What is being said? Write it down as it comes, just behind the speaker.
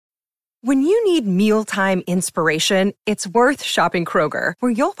When you need mealtime inspiration, it's worth shopping Kroger,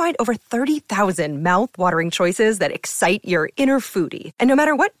 where you'll find over 30,000 mouth-watering choices that excite your inner foodie. And no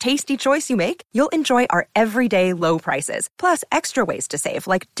matter what tasty choice you make, you'll enjoy our everyday low prices, plus extra ways to save,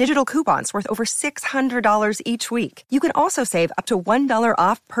 like digital coupons worth over $600 each week. You can also save up to $1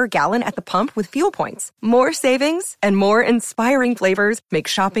 off per gallon at the pump with fuel points. More savings and more inspiring flavors make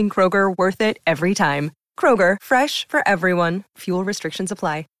shopping Kroger worth it every time. Kroger, fresh for everyone. Fuel restrictions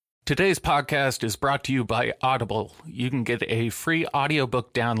apply. Today's podcast is brought to you by Audible. You can get a free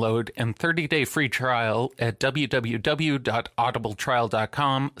audiobook download and 30-day free trial at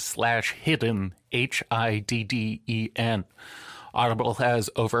www.audibletrial.com/hidden, HIDDEN. Audible has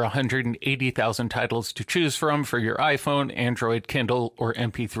over 180,000 titles to choose from for your iPhone, Android, Kindle, or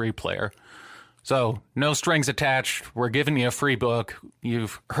MP3 player. So, no strings attached. We're giving you a free book.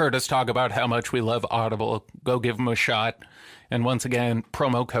 You've heard us talk about how much we love Audible. Go give them a shot. And once again,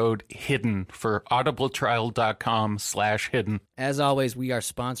 promo code HIDDEN for audibletrial.com/hidden. As always, we are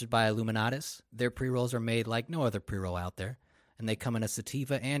sponsored by Illuminatus. Their pre-rolls are made like no other pre-roll out there, and they come in a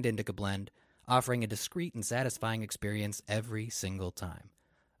sativa and indica blend, offering a discreet and satisfying experience every single time.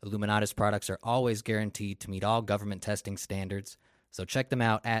 Illuminatus products are always guaranteed to meet all government testing standards, so check them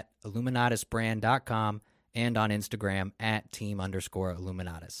out at illuminatusbrand.com and on Instagram at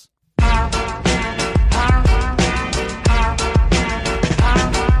 @team_Illuminatus.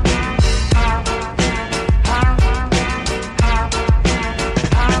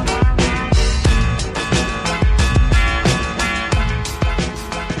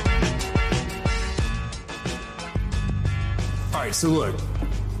 All right, so look,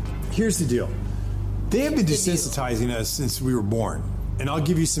 here's the deal. They have been desensitizing us since we were born, and I'll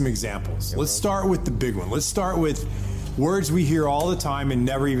give you some examples. Let's start with the big one. Let's start with words we hear all the time and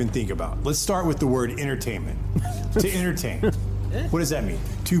never even think about. Let's start with the word entertainment. To entertain. What does that mean?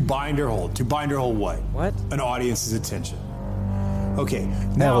 To bind or hold. To bind or hold what? What? An audience's attention. Okay,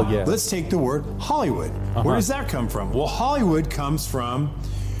 now let's take the word Hollywood. Where does that come from? Well, Hollywood comes from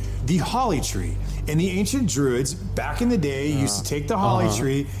the holly tree. And the ancient Druids, back in the day, used to take the holly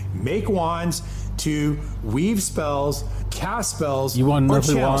tree, make wands to weave spells, cast spells, you want or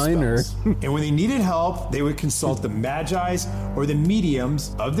another channel wine, spells. And when they needed help, they would consult the magi's or the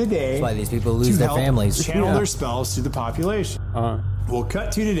mediums of the day. That's why these people lose their families. Channel their spells to the population. We'll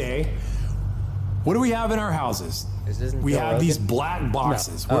cut to today. What do we have in our houses? We have these black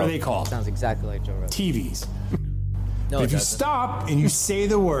boxes. What are they called? Sounds exactly like Joe Rogan. TVs. No, If you stop and you say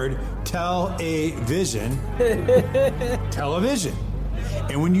the word television, television.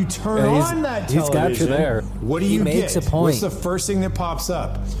 And when you turn on that television, he's got you there. What do you makes get? a point. What's the first thing that pops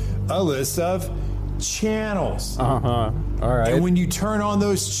up? A list of channels. All right. And when you turn on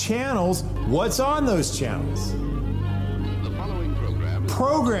those channels, what's on those channels?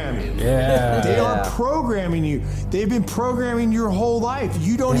 Programming. Yeah. They are programming you. They've been programming your whole life.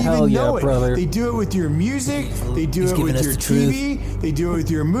 You don't even know it. Brother. They do it with your music. They do He's it giving with us your the truth. TV. They do it with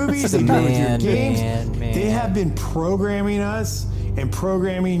your movies. They do it with your games. They have been programming us and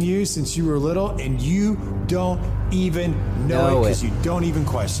programming you since you were little, and you don't even know it because you don't even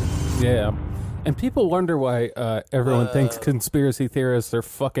question it. Yeah. And people wonder why everyone thinks conspiracy theorists are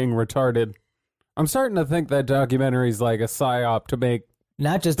fucking retarded. I'm starting to think that documentary's like a psyop to make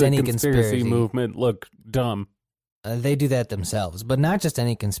not just the any conspiracy movement look dumb. They do that themselves, but not just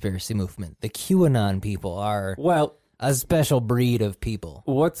any conspiracy movement. The QAnon people are a special breed of people.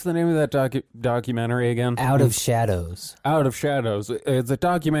 What's the name of that documentary again? Out of Shadows. Out of Shadows. It's a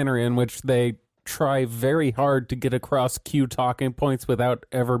documentary in which they try very hard to get across Q talking points without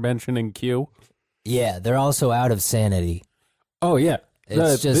ever mentioning Q. Yeah, they're also out of sanity. Oh, yeah.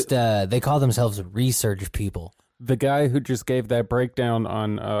 It's they call themselves research people. The guy who just gave that breakdown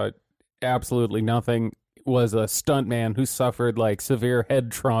on absolutely nothing was a stuntman who suffered like severe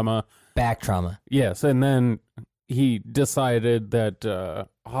head trauma. Back trauma. Yes, and then he decided that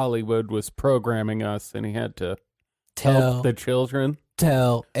Hollywood was programming us and he had to help the children.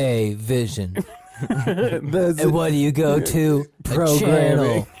 Tell a vision. And what do you go to? Programming. A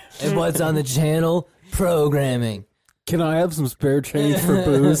channel. And what's on the channel? Programming. Can I have some spare change for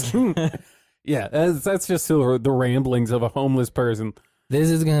booze? Yeah, that's just the ramblings of a homeless person. This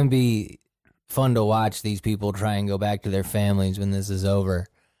is going to be fun to watch these people try and go back to their families when this is over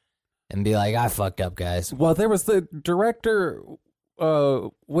and be like, I fucked up, guys. Well, there was the director,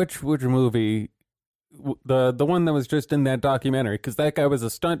 which movie? The one that was just in that documentary, because that guy was a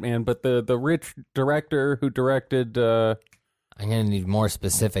stuntman, but the rich director who directed... I'm going to need more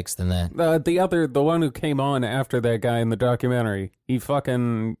specifics than that. The one who came on after that guy in the documentary, he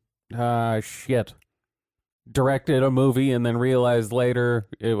fucking... shit. directed a movie and then realized later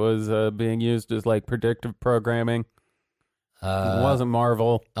it was being used as like predictive programming. It wasn't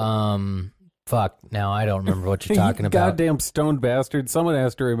Marvel. Fuck. Now I don't remember what you're talking about. Goddamn stoned bastard. Someone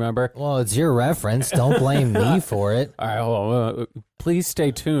has to remember. Well, it's your reference. Don't blame me for it. All right, hold on. Please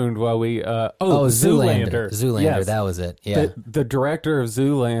stay tuned while we. Zoolander. Zoolander. Yes. That was it. Yeah. The director of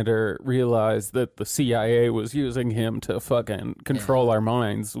Zoolander realized that the CIA was using him to fucking control our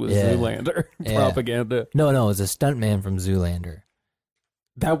minds with Zoolander propaganda. No, it was a stuntman from Zoolander.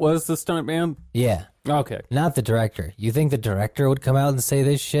 That was the stuntman? Yeah. Okay. Not the director. You think the director would come out and say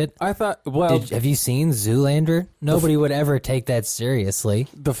this shit? I thought, well... Have you seen Zoolander? Nobody would ever take that seriously.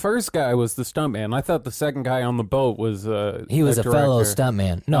 The first guy was the stuntman. I thought the second guy on the boat was he was a fellow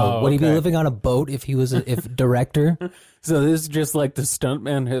stuntman. No, would he be living on a boat if he was if director? So this is just like the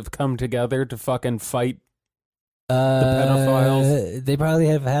stuntmen have come together to fucking fight the pedophiles? They probably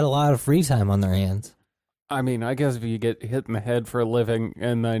have had a lot of free time on their hands. I mean, I guess if you get hit in the head for a living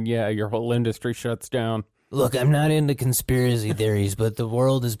and then, your whole industry shuts down. Look, I'm not into conspiracy theories, but the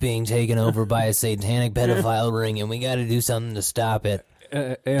world is being taken over by a satanic pedophile ring, and we got to do something to stop it.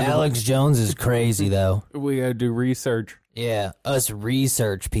 Alex Jones is crazy, though. We got to do research. Yeah, us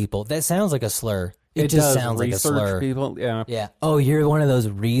research people. That sounds like a slur. It just does. sounds like a slur. People, yeah. Yeah. Oh, you're one of those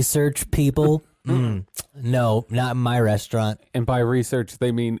research people? No, not in my restaurant. And by research,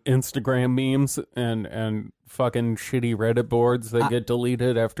 they mean Instagram memes and fucking shitty Reddit boards that get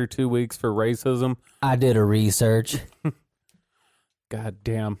deleted after 2 weeks for racism. I did a research. God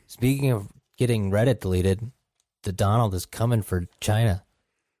damn. Speaking of getting Reddit deleted, the Donald is coming for China.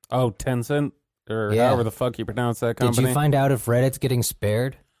 Oh, Tencent? Or however the fuck you pronounce that company. Did you find out if Reddit's getting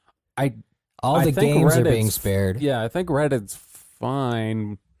spared? All the think games are Reddit's being spared. Yeah, I think Reddit's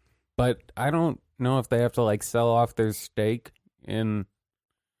fine, but I don't know if they have to like sell off their stake in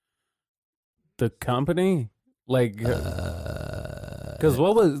the company. Like, because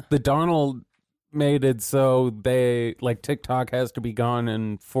what was the Donald made it so they like TikTok has to be gone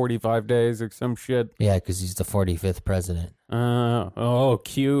in 45 days or some shit. Yeah, because he's the 45th president.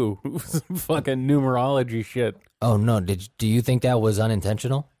 Q. Fucking numerology shit. Oh no, do you think that was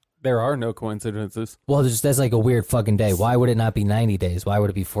unintentional? There are no coincidences. Well, that's like a weird fucking day. Why would it not be 90 days? Why would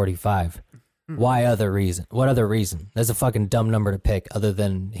it be 45? Why other reason? What other reason? That's a fucking dumb number to pick other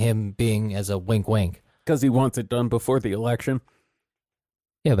than him being as a wink wink. Because he wants it done before the election.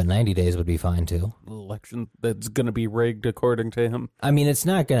 Yeah, but 90 days would be fine too. Election that's going to be rigged according to him. I mean, it's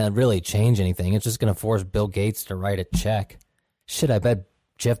not going to really change anything. It's just going to force Bill Gates to write a check. Shit, I bet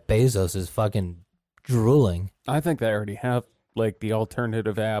Jeff Bezos is fucking drooling. I think they already have like the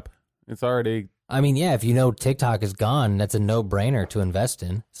alternative app. It's already... I mean, yeah, if you know TikTok is gone, that's a no-brainer to invest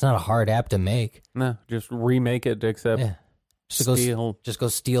in. It's not a hard app to make. No, just remake it except just go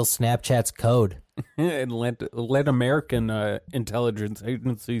steal Snapchat's code. And let American intelligence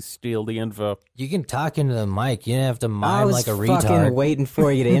agencies steal the info. You can talk into the mic. You don't have to mime like a retard. I was fucking waiting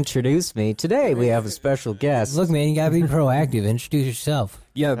for you to introduce me. Today we have a special guest. Look, man, you gotta be proactive. Introduce yourself.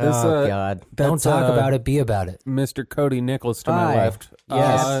 Yeah, this. God. Don't talk about it. Be about it. Mr. Cody Nichols to my Hi. left.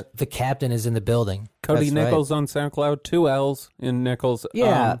 Yes. The captain is in the building. Cody That's Nichols on SoundCloud. 2 L's in Nichols.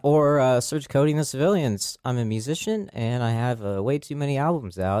 Yeah, or search Cody and the Civilians. I'm a musician, and I have way too many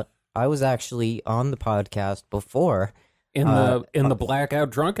albums out. I was actually on the podcast before. In the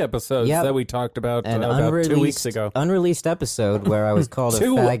Blackout Drunk episodes that we talked about about 2 weeks ago. Unreleased episode where I was called a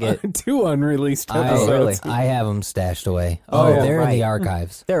faggot. 2 unreleased episodes. really? I have them stashed away. Oh, They're in right. the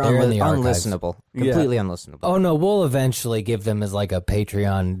archives. They're in the archives. unlistenable. Completely unlistenable. Oh no, we'll eventually give them as like a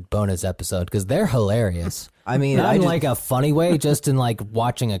Patreon bonus episode because they're hilarious. I mean, Not in like a funny way, just in like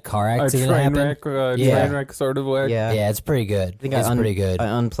watching a car A accident train happen. wreck, train wreck sort of way. Yeah. Yeah, it's pretty good. I think It's pretty good. I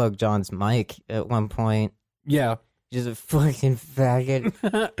unplugged John's mic at one point. Yeah. Just a fucking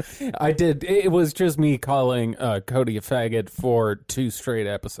faggot. I did. It was just me calling Cody a faggot for 2 straight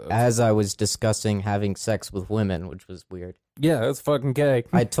episodes. As I was discussing having sex with women, which was weird. Yeah, that's fucking gay.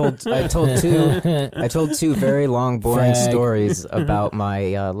 I told two very long, boring Fag. stories about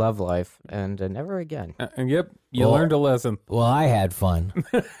my love life, and never again. Yep, you Well- learned a lesson. Well, I had fun.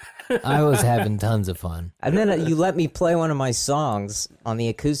 I was having tons of fun. And then you let me play one of my songs on the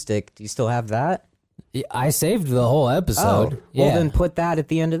acoustic. Do you still have that? I saved the whole episode. Well, Yeah. then put that at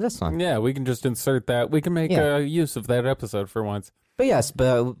the end of this one. Yeah, we can just insert that. We can make Yeah. use of that episode for once. But yes,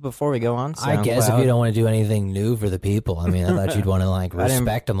 but before we go on, I guess if you don't want to do anything new for the people, I mean, I thought you'd want to like I didn't-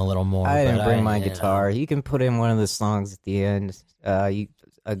 respect them a little more. I didn't but bring my you know. guitar. You can put in one of the songs at the end.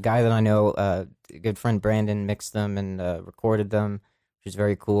 A guy that I know, a good friend Brandon, mixed them and recorded them, which is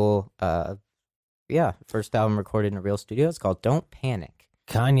very cool. Yeah, first album recorded in a real studio. It's called "Don't Panic."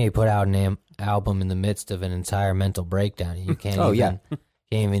 Kanye put out an album in the midst of an entire mental breakdown. You can't can't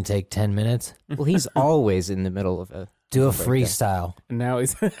even take 10 minutes. Well, he's always in the middle of a... Do a freestyle. And now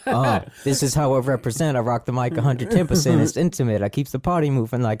he's... This is how I represent. I rock the mic 110%. It's intimate. I keep the party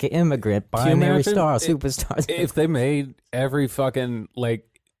moving like an immigrant. Binary star, superstar. If they made every fucking, like,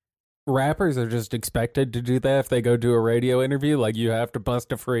 rappers are just expected to do that if they go do a radio interview, like, you have to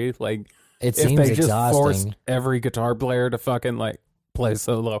bust a free, like... It if seems they just forced exhausting. every guitar player to fucking, like, play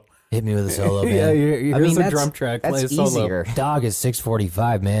solo. Hit me with a solo, man. Yeah, here's I mean, a drum track, play a that's solo. easier. Dog is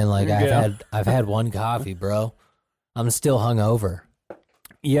 6:45, man. Like I've had one coffee, bro. I'm still hungover.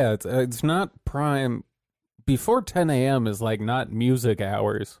 Yeah, it's not prime. Before 10 a.m. is like not music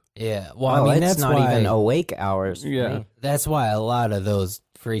hours. Yeah, well, I mean it's that's not why, even awake hours. For Yeah. me. That's why a lot of those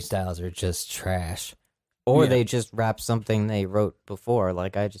freestyles are just trash. Or Yeah. they just rap something they wrote before,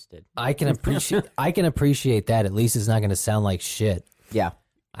 like I just did. I can appreciate that. At least it's not going to sound like shit. Yeah.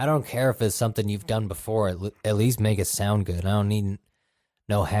 I don't care if it's something you've done before. At least make it sound good. I don't need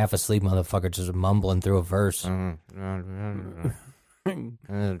no half asleep motherfucker just mumbling through a verse.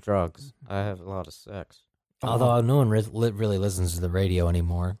 Drugs. I have a lot of sex. Although no one really listens to the radio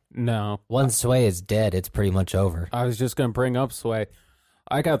anymore. No. Once Sway is dead, it's pretty much over. I was just going to bring up Sway.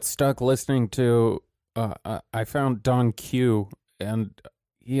 I got stuck listening to, I found Don Q, and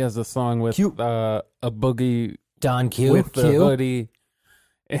he has a song with a boogie Don Q? with the Q? hoodie.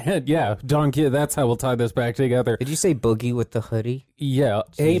 And yeah, Don Q, that's how we'll tie this back together. Did you say boogie with the hoodie? Yeah,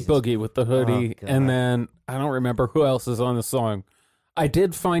 Jesus. a boogie with the hoodie, Oh, God. and then I don't remember who else is on the song. I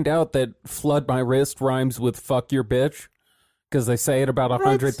did find out that "flood my wrist" rhymes with "fuck your bitch" because they say it about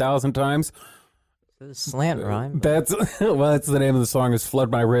 100,000 times. Slant rhyme. That's that's the name of the song is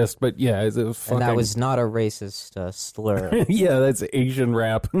 "flood my wrist," but yeah, it was fucking. And that was not a racist slur. yeah, that's Asian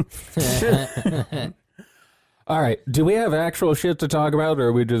rap. All right, do we have actual shit to talk about, or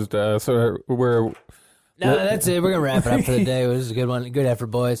are we just we're No, that's it. We're going to wrap it up for the day. It was a good one. Good effort,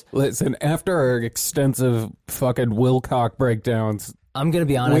 boys. listen after our extensive fucking Wilcock breakdowns? I'm going to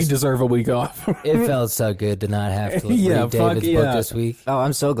be We honest. deserve a week off. It felt so good to not have to Yeah, read fuck David's yeah. book this week. Oh,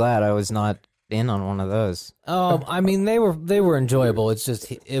 I'm so glad I was not in on one of those. I mean, they were enjoyable. It's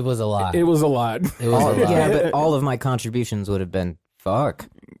just, it was a lot. It was a lot. It was a lot. Yeah, but all of my contributions would have been fuck.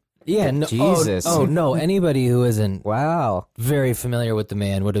 Yeah, no, Jesus. Oh, no, anybody who isn't Wow. very familiar with the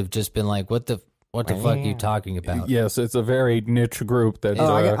man would have just been like, what the fuck are you talking about? Yes, it's a very niche group that.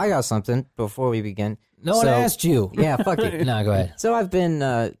 Oh, I got something before we begin. No one So- asked you. Yeah, fuck it. No, go ahead. So I've been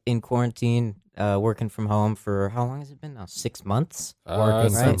in quarantine, working from home for how long has it been now? 6 months.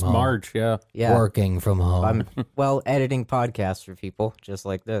 Working since from home. March. Yeah. Yeah, Working from home. I'm editing podcasts for people just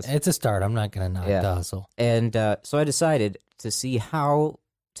like this. It's a start. I'm not going to knock Yeah. the hustle. And so I decided to see how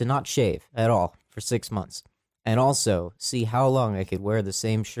to not shave at all for 6 months, and also see how long I could wear the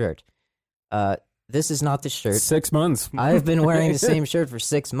same shirt. This is not the shirt. 6 months. I've been wearing the same shirt for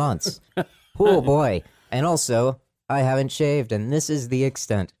 6 months. Oh boy! And also, I haven't shaved, and this is the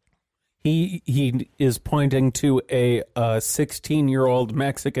extent. He is pointing to a 16-year-old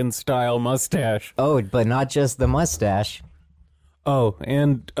Mexican style mustache. Oh, but not just the mustache. Oh,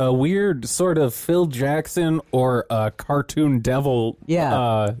 and a weird sort of Phil Jackson or a cartoon devil.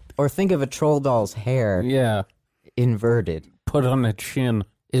 Yeah. Or think of a troll doll's hair Yeah. inverted. Put on a chin.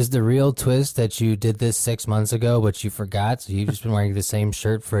 Is the real twist that you did this 6 months ago, but you forgot, so you've just been wearing the same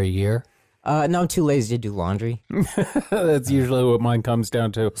shirt for a year? No, I'm too lazy to do laundry. That's usually what mine comes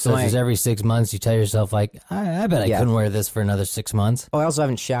down to. So just every 6 months you tell yourself, like, I bet I Yeah. couldn't wear this for another 6 months. Oh, I also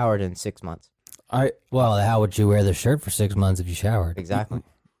haven't showered in 6 months. Well, how would you wear the shirt for 6 months if you showered? Exactly.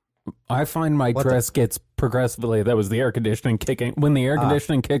 I find my dress gets progressively. That was the air conditioning kicking. When the air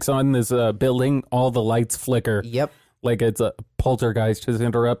conditioning kicks on in this building, all the lights flicker. Yep. Like it's a poltergeist has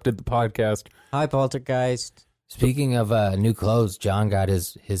interrupted the podcast. Hi, Poltergeist. Speaking of new clothes, John got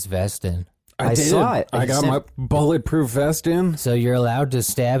his vest in. I did. saw it. I got my bulletproof vest in. So you're allowed to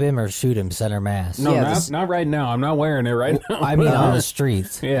stab him or shoot him center mass. No, Yeah, not, this- not right now. I'm not wearing it right now. I mean on the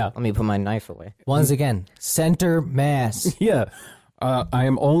streets. yeah. Let me put my knife away. Once again, center mass. Yeah. I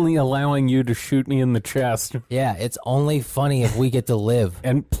am only allowing you to shoot me in the chest. Yeah, it's only funny if we get to live.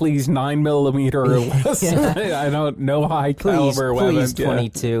 And please, 9mm or less. I don't know high Please, caliber weapons. please,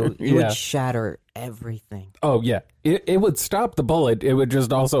 22. You Yeah. would shatter everything. Oh, yeah. It would stop the bullet. It would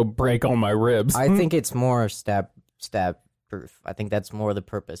just also break all my ribs. I think it's more stab proof. I think that's more the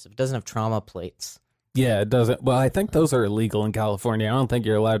purpose. If it doesn't have trauma plates. Yeah, it doesn't. Well, I think those are illegal in California. I don't think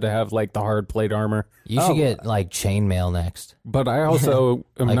you're allowed to have, like, the hard plate armor. You should get like chainmail next, But I also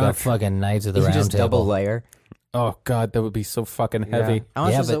am like a not. fucking Knights of the You Round just double Table. layer. Oh, God, that would be so fucking heavy. How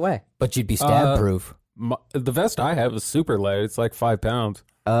much Yeah, does it weigh? But you'd be stab proof. The vest I have is super light. It's like 5 pounds.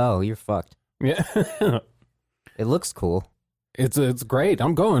 Oh, you're fucked. Yeah. It looks cool. It's great.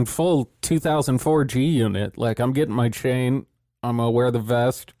 I'm going full 2004 G unit. Like, I'm getting my chain. I'm going to wear the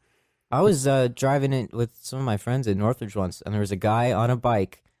vest. I was driving it with some of my friends in Northridge once, and there was a guy on a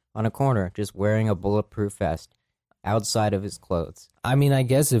bike on a corner just wearing a bulletproof vest outside of his clothes. I mean, I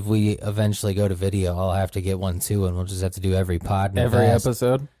guess if we eventually go to video, I'll have to get one too, and we'll just have to do every pod. Every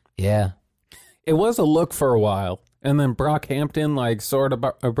episode. Yeah. It was a look for a while. And then Brockhampton, like, sort of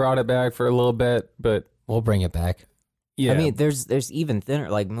brought it back for a little bit, but... We'll bring it back. Yeah. I mean, there's even thinner.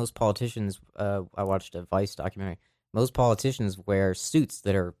 Like, most politicians, I watched a Vice documentary. Most politicians wear suits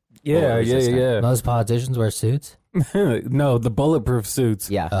that are... Yeah. Most politicians wear suits? No, the bulletproof suits.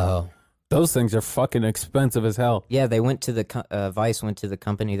 Yeah. Oh. Those things are fucking expensive as hell. Yeah, they went to the... Vice went to the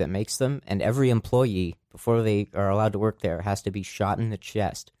company that makes them, and every employee, before they are allowed to work there, has to be shot in the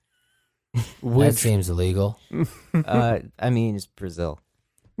chest. That seems illegal. I mean, it's Brazil.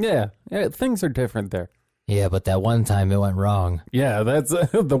 Yeah, things are different there. Yeah, but that one time it went wrong. Yeah, that's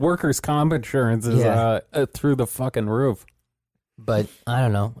the workers' comp insurance is through the fucking roof. But I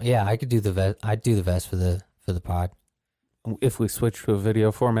don't know. Yeah, I could do the vest. I'd do the vest for the pod. If we switch to a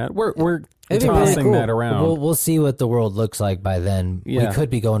video format, we're It'd be tossing really cool. that around. We'll see what the world looks like by then. Yeah. We could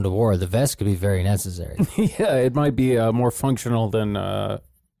be going to war. The vest could be very necessary. Yeah, it might be more functional than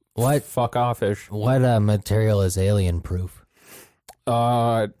What? fuck offish. What material is alien proof?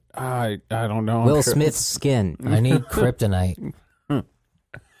 I don't know. Will Smith's skin. I need kryptonite.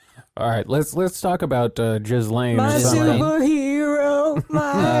 All right, let's talk about Ghislaine. My or something. superhero,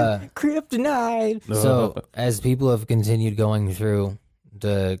 my kryptonite. So, as people have continued going through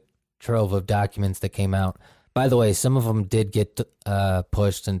the trove of documents that came out, by the way, some of them did get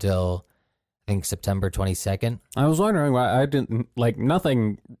pushed until I think September 22nd. I was wondering why I didn't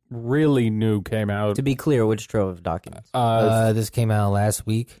nothing really new came out. To be clear, which trove of documents? This came out last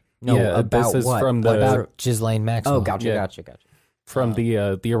week. No, yeah, about this is what? from What the About Ghislaine Maxwell. Oh, gotcha. from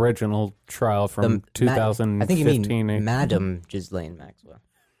the original trial from 2015. I think you mean Madam Ghislaine Maxwell.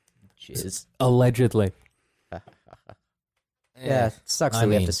 Jizz. Allegedly. Yeah, it sucks that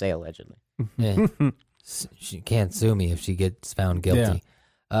we have to say allegedly. Yeah. She can't sue me if she gets found guilty.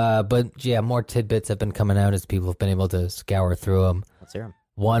 But yeah, more tidbits have been coming out as people have been able to scour through them. Let's hear 'em.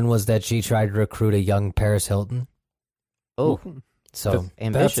 One was that she tried to recruit a young Paris Hilton. Oh, So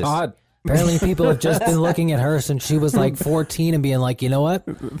ambitious. That's hot. apparently people have just been looking at her since she was like 14 and being like, you know what?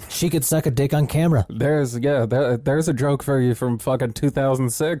 She could suck a dick on camera. There's a joke for you from fucking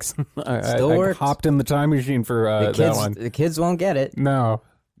 2006. I works. hopped in the time machine for that one. The kids won't get it. No,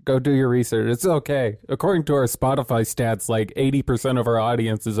 go do your research. It's okay. According to our Spotify stats, like 80% of our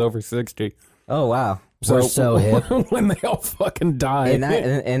audience is over 60. Oh wow. We're so hip. When they all fucking die.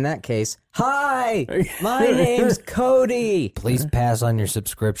 In that case, hi, my name's Cody. Please pass on your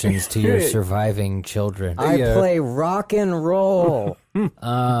subscriptions to your surviving children. I play rock and roll.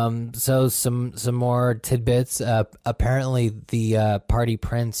 So some more tidbits. Apparently, the party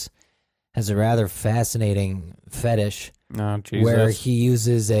prince has a rather fascinating fetish Oh, Jesus. where he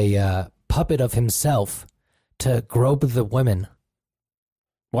uses a puppet of himself to grope the women.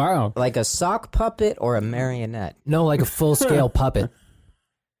 Wow. Like a sock puppet or a marionette? No, like a full scale puppet.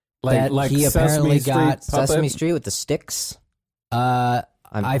 Like he apparently Sesame got Street puppet? Sesame Street with the sticks? I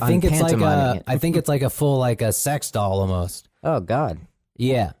think it's like pantomiming a. it. I think it's like a full like a sex doll almost. Oh God,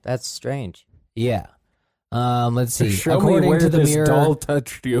 Yeah, that's strange. yeah. Let's see. Show According me where to the this mirror, doll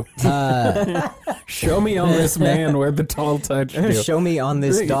touched you. Show me on this man where the doll touched you. Show me on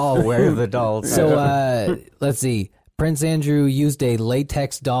this doll where the doll. so let's see. Prince Andrew used a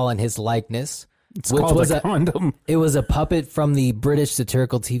latex doll in his likeness, It's which called was a condom. It was a puppet from the British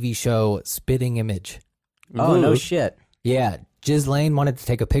satirical TV show Spitting Image. Oh no Ooh. shit. Yeah, Ghislaine wanted to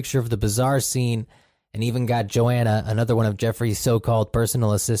take a picture of the bizarre scene and even got Joanna, another one of Jeffrey's so-called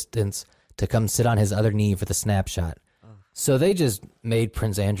personal assistants, to come sit on his other knee for the snapshot. So they just made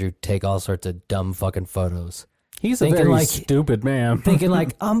Prince Andrew take all sorts of dumb fucking photos. He's a Thinking very like- stupid man. Thinking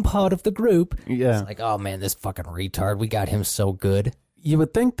like, I'm part of the group. Yeah. It's like, oh man, this fucking retard, we got him so good. You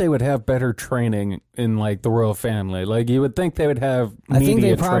would think they would have better training in like the royal family. Like you would think they would have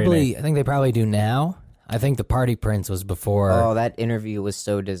media training. I think they probably do now. I think the Party Prince was before. Oh, that interview was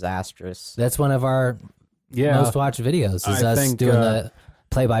so disastrous. That's one of our most watched videos. Is I us think, doing the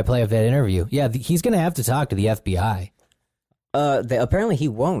play-by-play of that interview. Yeah, he's going to have to talk to the FBI. Apparently he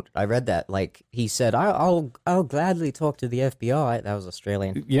won't. I read that. Like he said, I'll gladly talk to the FBI. That was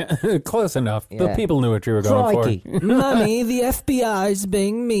Australian. Yeah, close enough. The Yeah. people knew what you were going Crikey. for. Mummy, the FBI's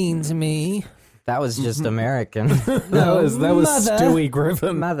being mean to me. That was just American. That was Mother. Stewie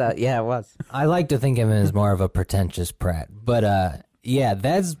Griffin. Mother. Yeah, it was. I like to think of him as more of a pretentious prat, but yeah,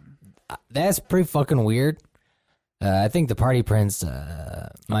 that's pretty fucking weird. I think the Party Prince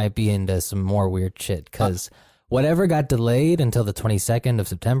might be into some more weird shit because whatever got delayed until the 22nd of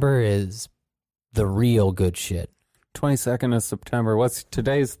September is the real good shit. 22nd of September. What's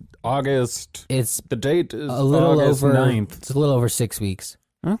today's August? It's The date is a little August over 9th. It's a little over 6 weeks,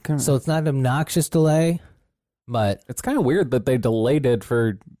 Okay. so it's not an obnoxious delay, but It's kind of weird that they delayed it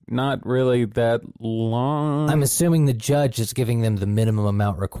for not really that long. I'm assuming the judge is giving them the minimum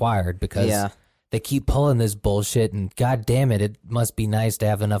amount required because Yeah. they keep pulling this bullshit, and god damn it, it must be nice to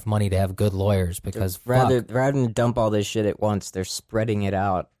have enough money to have good lawyers because Rather fuck. than dump all this shit at once, they're spreading it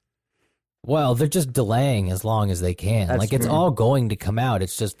out. Well, they're just delaying as long as they can. That's Like it's true. all going to come out.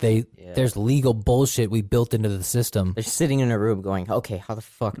 It's just there's legal bullshit we built into the system. They're sitting in a room going, okay, how the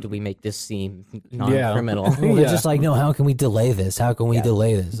fuck do we make this seem non-criminal? Well, they're just like, no, how can we delay this? How can we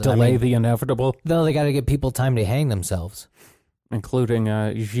delay this? Delay the inevitable, No, they got to give people time to hang themselves. including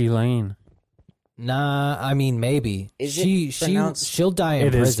Ghislaine. Nah, I mean maybe Is it pronounced- she'll die in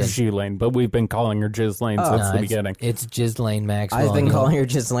It is prison. Ghislaine, but we've been calling her Ghislaine since Nah, the beginning. It's Ghislaine Maxwell. I've been calling her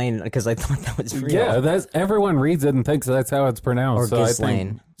Ghislaine because I thought that was real. Yeah, that's everyone reads it and thinks that's how it's pronounced. Or so I think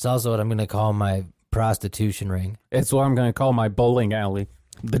Ghislaine. It's also what I'm going to call my prostitution ring. it's what I'm going to call my bowling alley,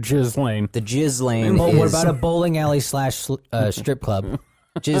 the Ghislaine. The Ghislaine Well, is... what about a bowling alley / strip club?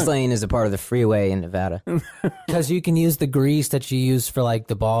 Ghislaine is a part of the freeway in Nevada. Because you can use the grease that you use for like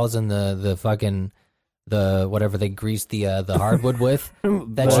the balls and the fucking the whatever they grease the hardwood with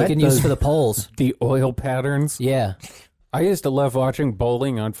that you can use for the poles. The oil patterns. Yeah. I used to love watching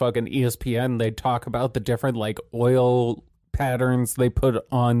bowling on fucking ESPN. They'd talk about the different like oil patterns they put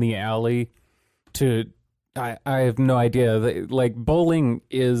on the alley to I have no idea. Like bowling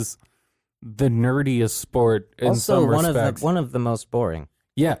is the nerdiest sport in Also, some respects. one of the most boring.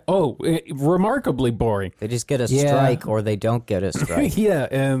 Yeah. Oh, remarkably boring. They just get a Yeah. strike or they don't get a strike. Yeah,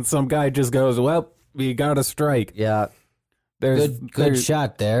 and some guy just goes, "Well, we got a strike." Yeah, Good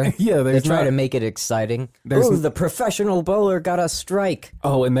shot there. Yeah, they there's try not- to make it exciting. There's- Ooh, the professional bowler got a strike.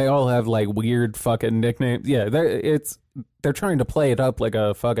 Oh, and they all have like weird fucking nicknames. Yeah, they're trying to play it up like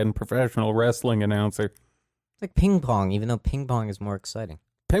a fucking professional wrestling announcer. It's like ping pong, even though ping pong is more exciting.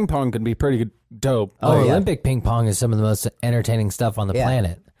 Ping pong can be pretty dope. Oh, yeah. Olympic ping pong is some of the most entertaining stuff on the Yeah.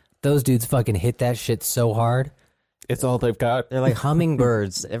 planet. Those dudes fucking hit that shit so hard, It's all they've got. They're like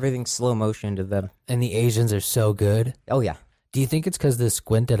hummingbirds. Everything's slow motion to them. and the Asians are so good. Oh yeah. Do you think it's because the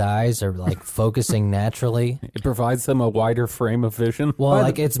squinted eyes are like focusing naturally? It provides them a wider frame of vision. Well,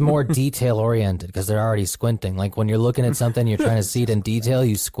 like it's more detail oriented because they're already squinting. Like when you're looking at something, you're trying to see it in detail.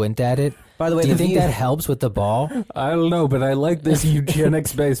 You squint at it. By the way, do you the think view- that helps with the ball? I don't know, but I like this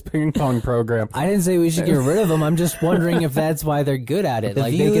eugenics-based ping pong program. I didn't say we should get rid of them. I'm just wondering if that's why they're good at it. The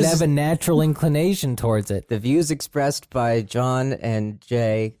Like they could views- have a natural inclination towards it. The views expressed by John and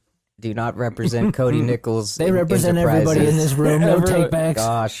Jay do not represent Cody Nichols. They represent everybody in this room. No Everyone- takebacks.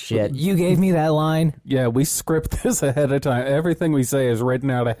 Gosh, shit. You gave me that line. Yeah, we script this ahead of time. Everything we say is written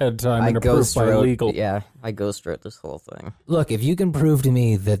out ahead of time I and approved ghost by wrote. legal. Yeah, I ghost wrote this whole thing. Look, if you can prove to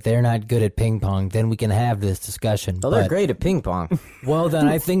me that they're not good at ping pong, then we can have this discussion. Well, they're But- great at ping pong. Well, then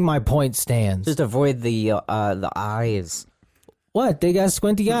I think my point stands. Just avoid the eyes. What? They got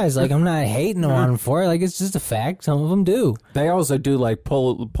squinty eyes. Like, I'm not hating on them for it. Like, it's just a fact. Some of them do. They also do like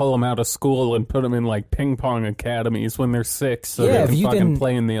pull them out of school and put them in like ping pong academies when they're 6, so Yeah, they if can you fucking can-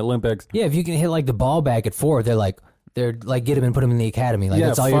 play in the Olympics. Yeah, if you can hit, like, the ball back at 4, they're like, get him and put him in the academy. Like, Yeah,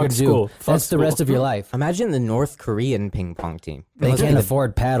 that's all you're fuck going to school. do. Fuck That's the rest school. of your life. Imagine the North Korean ping pong team. They must can't be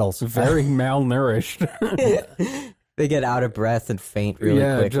afford paddles. Very malnourished. They get out of breath and faint really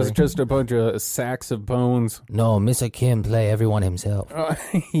yeah, quickly. just a bunch of sacks of bones. No, Mr. Kim play everyone himself.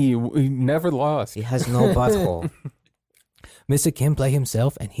 He never lost. He has no butthole. Mr. Kim play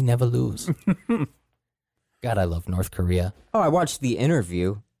himself, and he never lose. God, I love North Korea. Oh, I watched The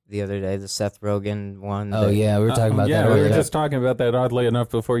Interview the other day, the Seth Rogen one. Oh, yeah, we were talking about yeah, that we were earlier. just talking about that oddly enough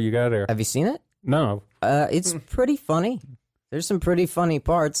before you got here. Have you seen it? No. It's pretty funny. There's some pretty funny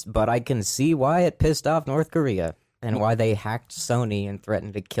parts, but I can see why it pissed off North Korea and why they hacked Sony and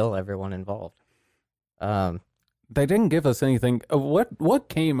threatened to kill everyone involved. They didn't give us anything. What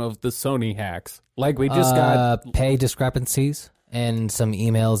came of the Sony hacks? Like we just got pay discrepancies and some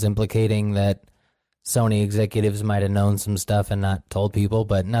emails implicating that Sony executives might have known some stuff and not told people,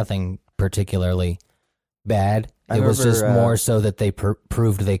 but nothing particularly bad. I It was just remember, more so that they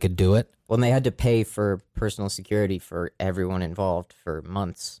proved they could do it. when they had to pay for personal security for everyone involved for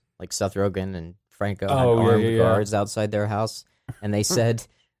months, like Seth Rogen and Franco had Oh, yeah, armed yeah, yeah. guards outside their house, and they said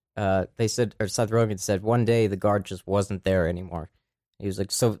they said, or Seth Rogen said, one day the guard just wasn't there anymore. He was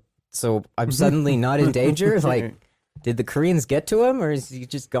like, so I'm suddenly not in danger? Like, did the Koreans get to him, or is he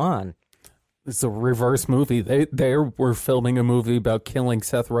just gone? It's a reverse movie. They were filming a movie about killing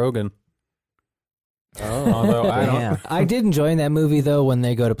Seth Rogen. Oh, although I don't. I did enjoy that movie though when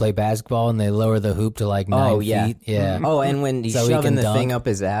they go to play basketball and they lower the hoop to like 9 feet. Yeah. Oh, and when he's So he shoving can the dunk. thing up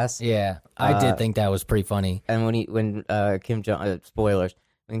his ass. Yeah. I did think that was pretty funny. And when Kim Jong spoilers,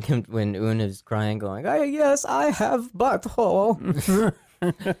 when Un is crying, going, yes, I have butthole.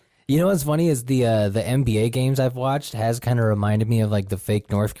 You know what's funny is the NBA games I've watched has kind of reminded me of like the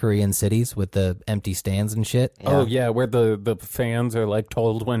fake North Korean cities with the empty stands and shit. Oh yeah, where the fans are like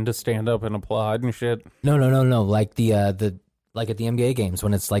told when to stand up and applaud and shit. No. Like the like at the NBA games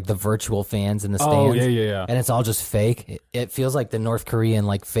when it's like the virtual fans in the Oh stands. yeah. And it's all just fake. It feels like the North Korean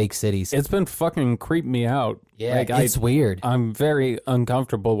like fake cities. It's been fucking creeping me out. Yeah, like, it's weird. I'm very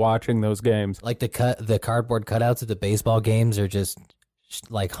uncomfortable watching those games. Like the cardboard cutouts at the baseball games are just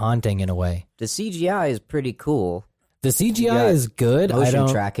like haunting in a way. The CGI is pretty cool. The CGI is good. Motion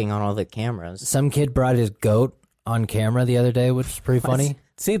tracking on all the cameras. Some kid brought his goat on camera the other day, which was pretty funny.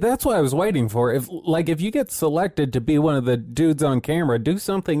 See, that's what I was waiting for. If you get selected to be one of the dudes on camera, do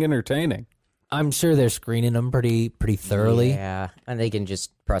something entertaining. I'm sure they're screening them pretty thoroughly. Yeah, and they can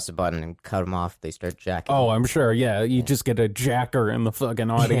just press a button and cut them off if they start jacking. Oh, I'm sure. Yeah, you just get a jacker in the fucking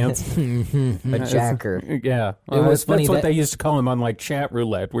audience. A jacker. Yeah, It was funny That's what that- they used to call him on like chat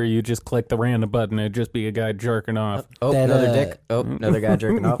roulette, where you just click the random button and it'd just be a guy jerking off. Oh, That, another dick. Oh, another guy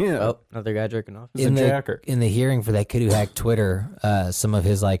jerking off. Yeah. Oh, another guy jerking off. It's a jacker. In the hearing for that kid who hacked Twitter, some of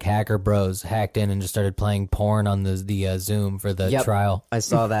his like hacker bros hacked in and just started playing porn on the Zoom for the Yep. trial. I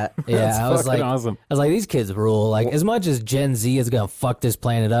saw that. Yeah, That's I was fucking like, awesome. I was like, these kids rule. Like, as much as Gen Z is gonna fuck this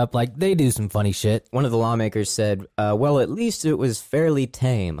planet up, like they do some funny shit. One of the lawmakers said, well, at least it was fairly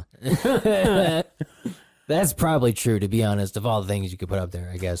tame. That's probably true, to be honest. Of all the things you could put up there,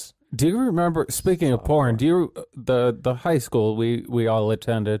 I guess. Do you remember? Speaking of porn, do you the high school we all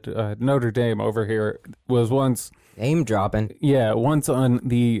attended, Notre Dame over here, was once. Name dropping. Yeah, once on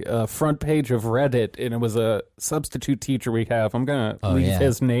the front page of Reddit, and it was a substitute teacher we have. I'm gonna leave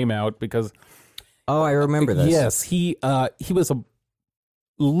his name out because Oh, I remember this. yes, he was a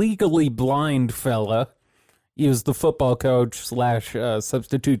legally blind fella. He was the football coach /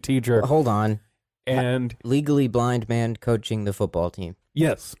 substitute teacher, Hold on. and Legally blind man coaching the football team.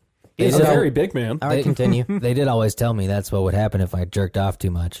 yes, he's a did- very big man. All right, continue. They did always tell me that's what would happen if I jerked off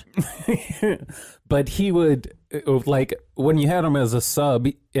too much. But he would, like, when you had him as a sub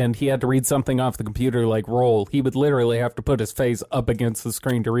and he had to read something off the computer like roll, he would literally have to put his face up against the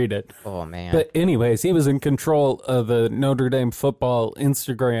screen to read it. Oh, man. But anyways, he was in control of the Notre Dame football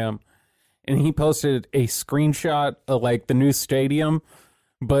Instagram, and he posted a screenshot of like the new stadium.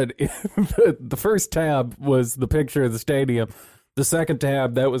 But the first tab was the picture of the stadium. The second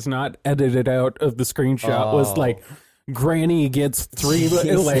tab that was not edited out of the screenshot was like Granny gets 3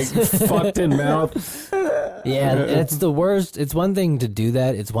 like fucked in mouth. Yeah, it's the worst. It's one thing to do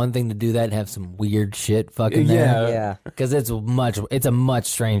that. It's one thing to do that and have some weird shit fucking there. Yeah. Because it's a much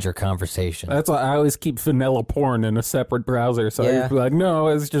stranger conversation. That's why I always keep vanilla porn in a separate browser. So Yeah. I'd be like, no,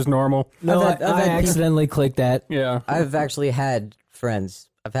 it's just normal. No, I've I had accidentally clicked that. Yeah. I've actually had friends.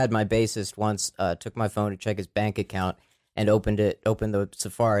 I've had my bassist once took my phone to check his bank account and opened the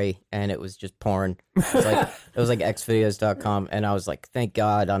Safari, and it was just porn. It was like xvideos.com, and I was like, thank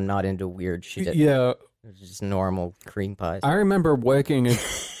God I'm not into weird shit. Yeah. It's just normal cream pies. I remember waking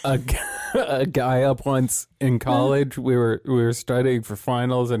a guy up once in college. We were studying for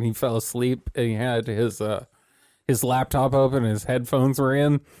finals, and he fell asleep, and he had his laptop open, and his headphones were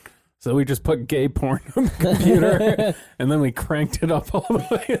in. So we just put gay porn on the computer, and then we cranked it up all the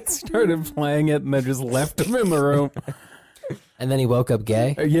way and started playing it, and then just left him in the room. And then he woke up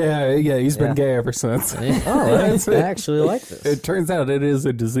gay. Yeah, he's been gay ever since. Oh, I actually like this. It turns out it is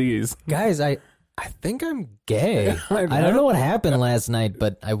a disease. Guys, I think I'm gay. I don't know what happened last night,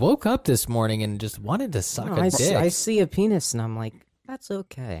 but I woke up this morning and just wanted to suck a dick. I see a penis, and I'm like, that's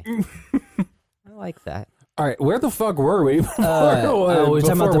okay. I like that. All right, where the fuck were we? we were talking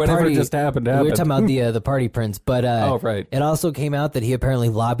about the whatever party. just happened. We were talking about the party prince, but Oh, right. It also came out that he apparently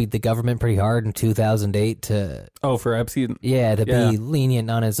lobbied the government pretty hard in 2008 to for Epstein. be lenient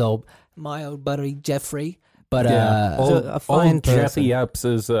on his my old buddy Jeffrey. But Old Jeffy Epps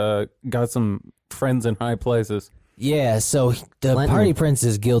has got some friends in high places. yeah, so the Clinton. party prince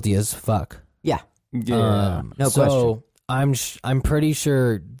is guilty as fuck. Yeah. Yeah. No so I'm pretty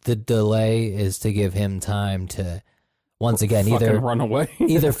sure the delay is to give him time to once again Fucking either run away.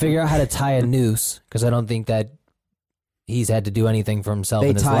 either figure out how to tie a noose, because I don't think that he's had to do anything for himself They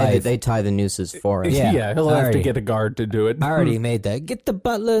in his life. they tie the nooses for us. Yeah. He'll have to Already. get a guard to do it. I already made that. Get the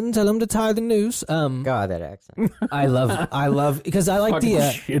butler and tell him to tie the noose. God, that accent. I love because I like Fucking the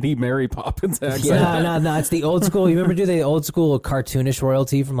shitty Mary Poppins accent. no, it's the old school. You remember the old school cartoonish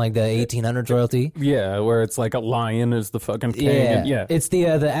royalty from like the 1800s royalty? Yeah, where it's like a lion is the fucking king. Yeah, and- yeah. It's the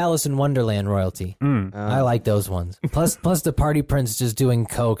Alice in Wonderland royalty. I like those ones. Plus the party prince just doing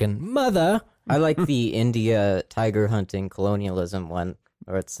coke and mother. I like the India tiger hunting colonialism one,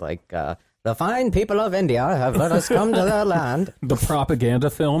 where it's like, the fine people of India have let us come to their land. The propaganda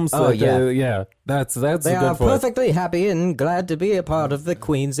films. Oh, like, yeah. Yeah, that's a They good are voice. perfectly happy and glad to be a part of the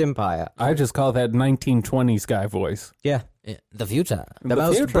Queen's Empire. I just call that 1920s guy voice. Yeah. The future. The The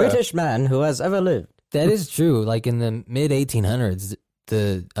most future. British man who has ever lived. That is true. Like in the mid 1800s,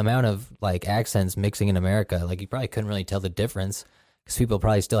 the amount of like accents mixing in America, like you probably couldn't really tell the difference because people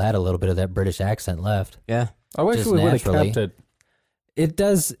probably still had a little bit of that British accent left. Yeah. I wish Just we would have naturally. kept it. It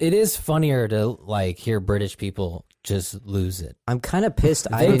does. It is funnier to like hear British people just lose it. I'm kind of pissed.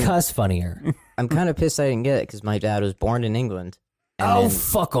 They cuss funnier. I'm kind of pissed I didn't get it because my dad was born in England. And Oh, then,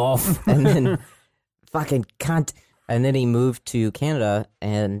 fuck off. and then fucking cunt. And then he moved to Canada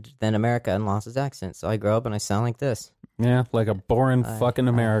and then America and lost his accent. So I grew up and I sound like this. Yeah, like a boring fucking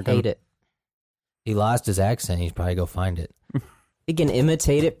American. I hate it. He lost his accent. He'd probably go find it. He can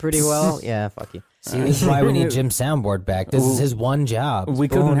imitate it pretty well. Yeah, fuck you. See, this is why we need Jim's soundboard back. This is his one job. We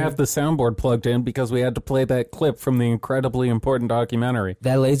couldn't have the soundboard plugged in because we had to play that clip from the incredibly important documentary.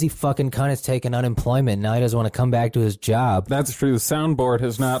 That lazy fucking cunt has taken unemployment. Now he doesn't want to come back to his job. That's true. The soundboard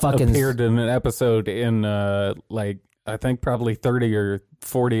has not Fucking- appeared in an episode in like I think probably 30 or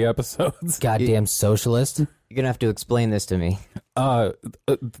 40 episodes. Goddamn socialist. You're going to have to explain this to me.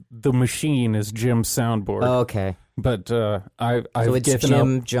 The machine is Jim's soundboard, Okay. but I've So it's given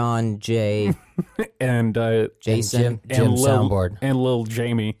Jim, John, Jay, up and Jason. Jim Lil, soundboard. and Lil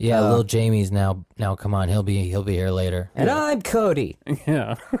Jamie. Yeah, little Jamie's now. Come on, he'll be here later. And I'm Cody.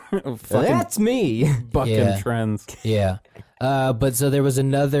 Yeah, fucking That's me. bucking Yeah. trends. Yeah. But so there was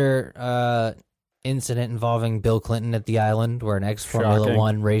another incident involving Bill Clinton at the island where an ex-Formula Shocking.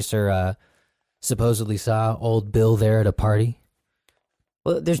 One racer supposedly saw old Bill there at a party.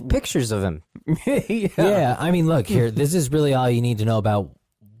 Well, there's pictures of him. Yeah, I mean, look here. This is really all you need to know about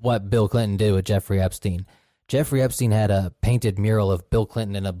what Bill Clinton did with Jeffrey Epstein. Jeffrey Epstein had a painted mural of Bill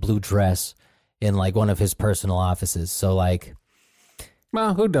Clinton in a blue dress in like one of his personal offices. So like,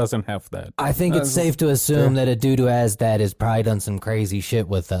 Well, who doesn't have that? I think it's safe to assume that a dude who has that has probably done some crazy shit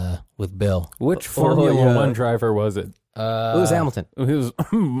with Bill. Which Formula yeah. One driver was it? Lewis Hamilton. It was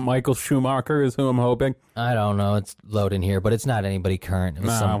Michael Schumacher is who I'm hoping. I don't know. It's loading here, but it's not anybody current. It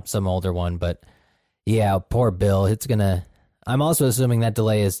was No. some older one. But yeah, poor Bill. It's gonna. I'm also assuming that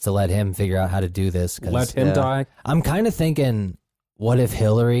delay is to let him figure out how to do this. 'Cause Let him die. I'm kind of thinking, what if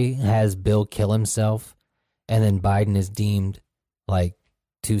Hillary has Bill kill himself, and then Biden is deemed like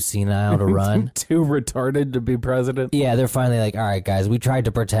too senile to run? Too retarded to be president. Yeah, they're finally like, all right, guys, we tried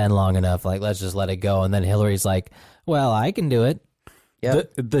to pretend long enough. Like, let's just let it go. And then Hillary's like, well, I can do it.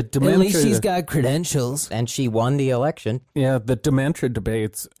 Yep. The dementia, At least she's got credentials. And she won the election. yeah, the dementia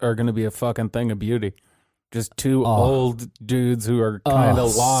debates are going to be a fucking thing of beauty. Just two Oh. old dudes who are kind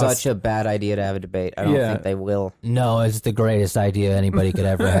of lost. Such a bad idea to have a debate. I don't Yeah. think they will. No, it's the greatest idea anybody could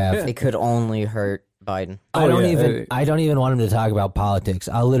ever have. It could only hurt Biden. I Oh, don't yeah. I don't even want them to talk about politics.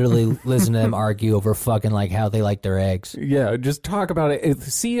 I'll literally listen to them argue over fucking like how they like their eggs. Yeah, just talk about it.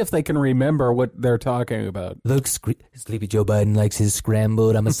 See if they can remember what they're talking about. Look, Sleepy Joe Biden likes his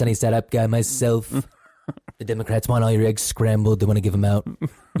scrambled. I'm a sunny side up guy myself. The Democrats want all your eggs scrambled. They want to give them out.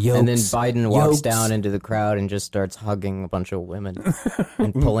 Yolks. And then Biden walks Yolks. down into the crowd and just starts hugging a bunch of women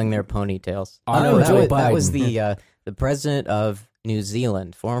and pulling their ponytails. Oh, that, Joe that was Biden. the president of New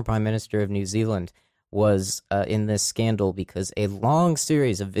Zealand, former prime minister of New Zealand, was in this scandal because a long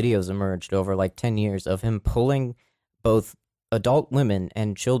series of videos emerged over like 10 years of him pulling both adult women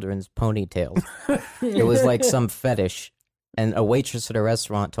and children's ponytails. It was like some fetish. And a waitress at a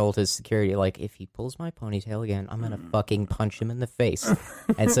restaurant told his security, like, if he pulls my ponytail again, I'm going to fucking punch him in the face.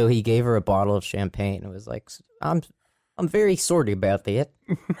 And so he gave her a bottle of champagne and was like, I'm very sorry about that.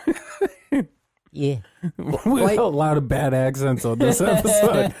 Yeah. We have a lot of bad accents on this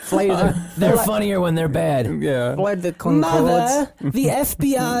episode. They're funnier when they're bad. Yeah. Flood the Concords. the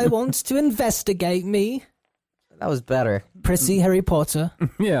FBI wants to investigate me. That was better. Prissy Harry Potter.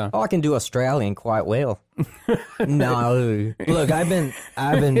 Yeah. Oh, I can do Australian quite well. No. Look, I've been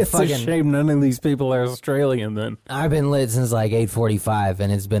It's a fucking. shame none of these people are Australian then. I've been lit since like 8:45,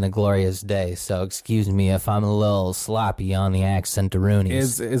 and it's been a glorious day. So excuse me if I'm a little sloppy on the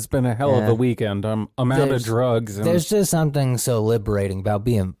accent-a-roonies. It's been a hell of Yeah. a weekend. I'm out of There's- drugs. And There's just something so liberating about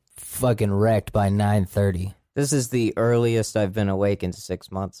being fucking wrecked by 9:30. This is the earliest I've been awake in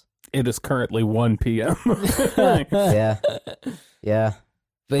 6 months. it is currently 1 p.m. Yeah. Yeah.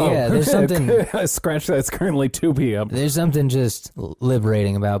 But yeah, there's something. Scratch that. It's currently 2 p.m. There's something just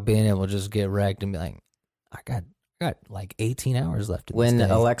liberating about being able to just get wrecked and be like, I got like 18 hours left in When this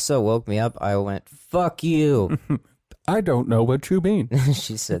day. Alexa woke me up, I went, fuck you. I don't know what you mean.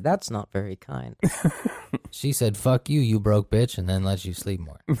 She said, that's not very kind. She said, fuck you, you broke bitch, and then lets you sleep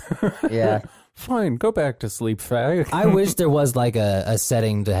more. Yeah. Fine, go back to sleep, fag. I wish there was like a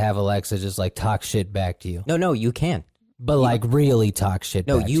setting to have Alexa just like talk shit back to you. No, you can. But like really talk shit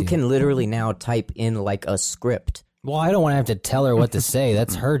No, back to you can literally now type in like a script. Well, I don't want to have to tell her what to say.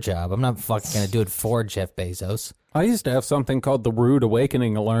 That's her job. I'm not fucking going to do it for Jeff Bezos. I used to have something called the Rude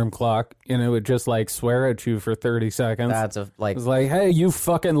Awakening alarm clock, and it would just like swear at you for 30 seconds. That's a like It's like, hey, you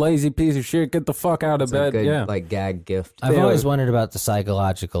fucking lazy piece of shit, get the fuck out of that's a bed. good Yeah. like gag gift. I've Yeah. always wondered about the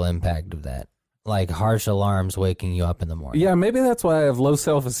psychological impact of that. Like harsh alarms waking you up in the morning. Yeah, maybe that's why I have low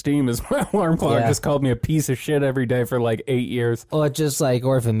self-esteem is my alarm clock Yeah. just called me a piece of shit every day for like 8 years. Or it just like,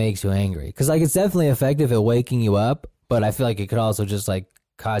 or if it makes you angry. Because like it's definitely effective at waking you up, but I feel like it could also just like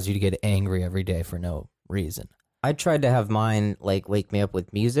cause you to get angry every day for no reason. I tried to have mine like wake me up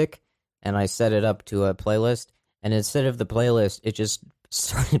with music, and I set it up to a playlist, and instead of the playlist, it just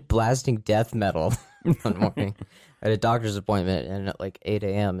started blasting death metal one morning. I had a doctor's appointment, and at like 8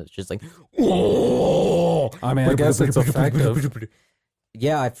 a.m., it's just like, I mean, I guess it's effective.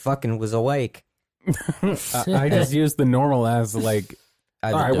 yeah, I fucking was awake. I just use the normal as like,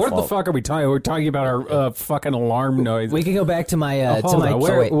 all right, what the fuck are we talking? We're talking about our fucking alarm noise. We can go back to my to Hold my on,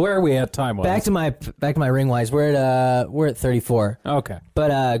 where are we at time-wise? back to my ring wise. We're at 34. Okay.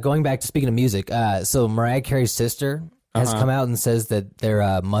 But going back to speaking of music, so Mariah Carey's sister has come out and says that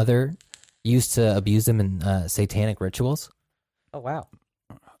their mother used to abuse them in satanic rituals. Oh, wow.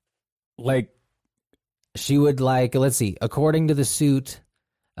 Like, She would like, let's see, according to the suit,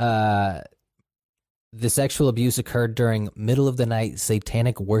 the sexual abuse occurred during middle of the night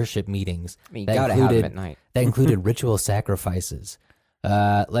satanic worship meetings. I mean, you that gotta have them at night. That included ritual sacrifices.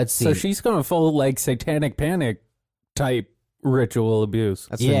 Let's see. so she's going full like satanic panic type ritual abuse.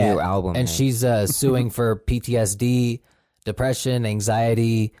 That's the new album. and man. she's suing for PTSD, depression,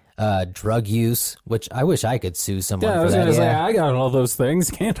 anxiety, drug use. Which I wish I could sue someone Yeah, I for was that. going to say, I got all those things.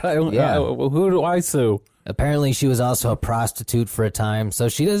 Can't I? Yeah. Who do I sue? Apparently, she was also a prostitute for a time, so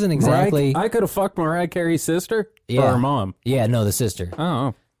she doesn't exactly. I could have fucked Mariah Carey's sister Yeah. or her mom. Yeah, no, the sister,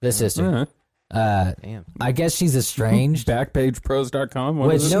 Oh, the sister. Damn. I guess she's estranged. backpagepros.com. What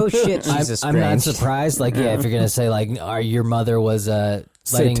Which is it? No shit, she's I'm not estranged. surprised. Like, yeah, if you're gonna say like, your mother was letting,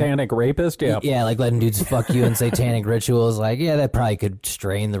 Satanic rapist? Yeah. yeah, like letting dudes fuck you in satanic rituals. Like, yeah, that probably could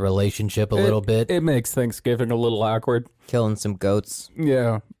strain the relationship a little bit. It makes Thanksgiving a little awkward. Killing some goats.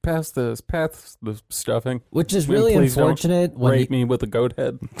 Yeah. Pass the stuffing. Which is And really please don't unfortunate when rape me with a goat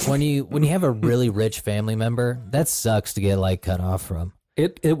head. you have a really rich family member. That sucks to get like cut off from.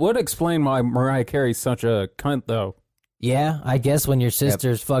 It would explain why Mariah Carey's such a cunt, though. Yeah, I guess when your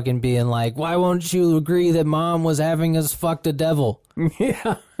sister's fucking being like, why won't you agree that mom was having us fuck the devil?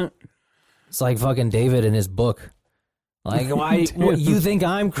 Yeah. It's like fucking David in his book. Like, why? What, you think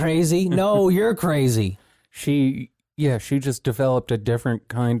I'm crazy? No, you're crazy. She just developed a different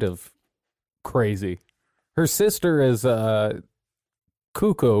kind of crazy. Her sister is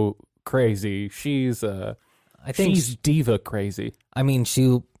cuckoo crazy. She's I think. she's diva crazy. I mean,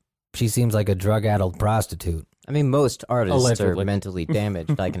 she seems like a drug-addled prostitute. I mean, most artists Allegedly. are mentally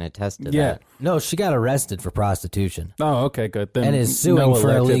damaged. I can attest to Yeah. that. No, she got arrested for prostitution Oh, okay, good. Then and is suing no, for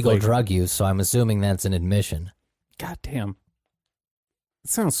illegal allegedly. drug use. So I'm assuming that's an admission. God damn. It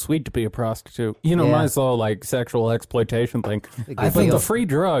sounds sweet to be a prostitute. You know, Yeah. mine's all like sexual exploitation thing. I But think the free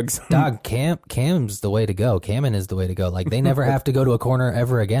drugs. Dog, Cam's the way to go. Cammon is the way to go. Like, they never have to go to a corner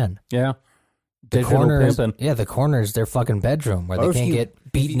ever again. Yeah. The Digital corner is, pimping. yeah, the corner is their fucking bedroom where Or they if can't you-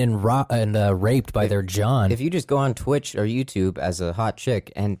 get beaten and raped by their John. If you just go on Twitch or YouTube as a hot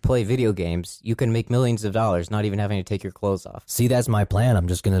chick and play video games, you can make millions of dollars not even having to take your clothes off. See, that's my plan. I'm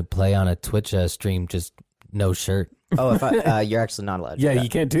just gonna play on a Twitch stream, just no shirt. Oh, if I, you're actually not allowed to. Yeah, do that. you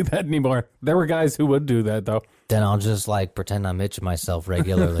can't do that anymore. There were guys who would do that, though. Then I'll just like pretend I'm itching myself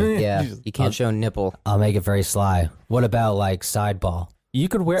regularly. Yeah, you can't show nipple. I'll make it very sly. What about like sideball? You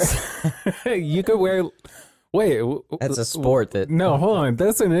could wear Wait, That's a sport that. No, hold on.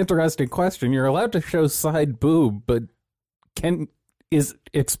 That's an interesting question. You're allowed to show side boob, but is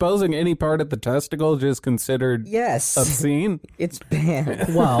exposing any part of the testicle just considered Yes. obscene? It's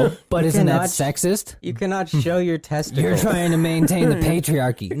banned. Well, but isn't that cannot- sexist? You cannot show your testicle. You're trying to maintain the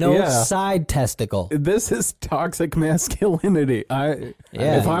patriarchy. No Yeah. side testicle. This is toxic masculinity.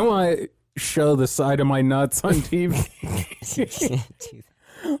 If I want to show the side of my nuts on TV,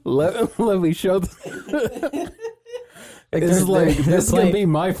 let me show. This can be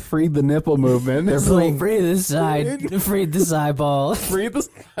my free the nipple movement. They're It's playing like, free this side, free this eyeball. free the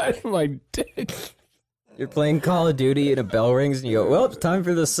side of my dick. You're playing Call of Duty and a bell rings and you go, well, it's time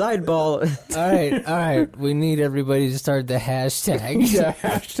for the side ball. All right. We need everybody to start the hashtag. Yeah,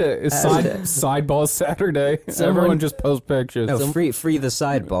 hashtag sideball Saturday. Someone- Everyone just post pictures. No, free the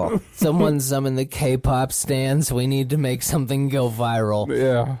side ball. Someone summon the K-pop stands. We need to make something go viral.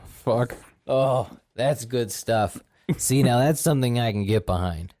 Yeah, fuck. Oh, that's good stuff. See, now that's something I can get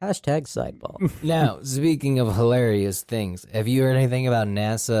behind. Hashtag side ball. Now, speaking of hilarious things, have you heard anything about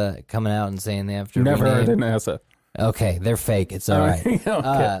NASA coming out and saying they have to Never heard of rename? NASA. Okay, they're fake. It's all right.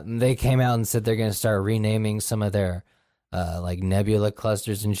 Okay. They came out and said they're going to start renaming some of their like nebula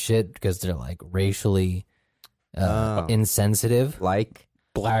clusters and shit because they're like racially insensitive. Like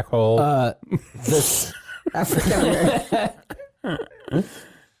Black hole. This, African American.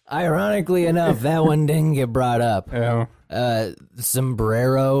 ironically enough, that one didn't get brought up. yeah.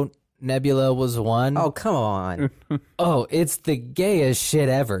 Sombrero Nebula was one. Oh, come on. Oh, it's the gayest shit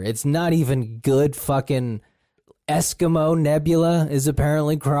ever. It's not even good. Fucking Eskimo Nebula is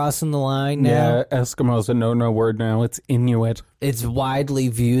apparently crossing the line now. Yeah, Eskimo's a no word now. It's Inuit. It's widely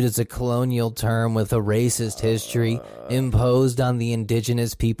viewed as a colonial term with a racist history imposed on the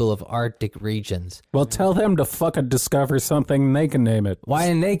indigenous people of Arctic regions. Well, tell them to fucking discover something and they can name it. Why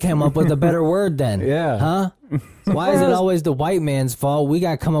didn't they come up with a better word then? Yeah. Huh? Why is it always the white man's fault? We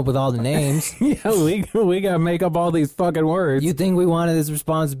got to come up with all the names. Yeah, we gotta make up all these fucking words. You think we wanted this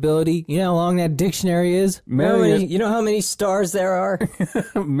responsibility? You know how long that dictionary is? You know how many stars there are?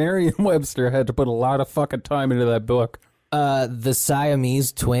 Merriam-Webster had to put a lot of fucking time into that book. The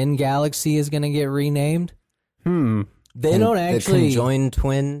Siamese twin galaxy is going to get renamed. They don't The actually. conjoined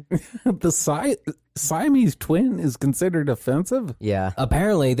twin. The Siamese twin is considered offensive? Yeah.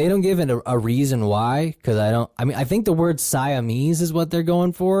 Apparently, they don't give it a reason why. Because I think the word Siamese is what they're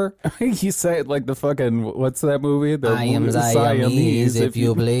going for. You say it like the fucking, what's that movie? The I am Siamese, if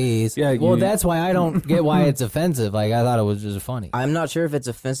you please. Yeah, well, you- that's why I don't get why it's offensive. Like, I thought it was just funny. I'm not sure if it's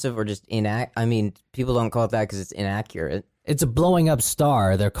offensive or just I mean, people don't call it that because it's inaccurate. It's a blowing up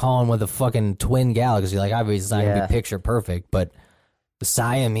star. They're calling with a fucking twin galaxy. Like, obviously, it's not going to be picture perfect, but the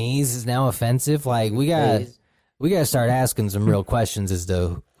Siamese is now offensive. Like, we got to start asking some real questions as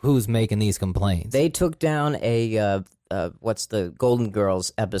to who's making these complaints. They took down a what's the Golden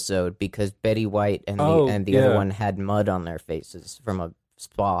Girls episode because Betty White and the other one had mud on their faces from a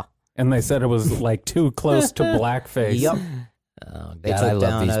spa. And they said it was like too close to blackface. Yep. Oh, They God, took I love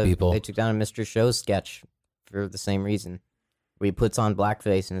down these people. They took down a Mr. Show sketch for the same reason. Where he puts on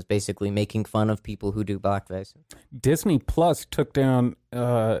blackface and is basically making fun of people who do blackface. Disney Plus took down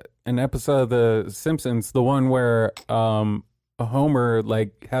an episode of The Simpsons, the one where Homer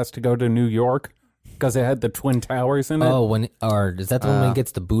like has to go to New York because it had the Twin Towers in it. Oh, is that the one when he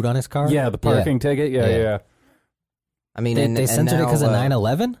gets the boot on his car? Yeah, the parking ticket. Yeah, Yeah. yeah. I mean, They censored it because of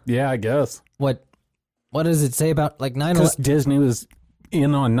 9/11. Yeah, I guess. What does it say about like 9/11? Because Disney was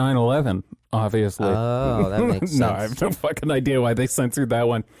in on 9/11, obviously. Oh, that makes sense. No, I have no fucking idea why they censored that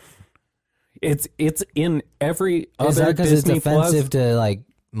one. It's in every Is that other because it's Disney offensive Plus. to like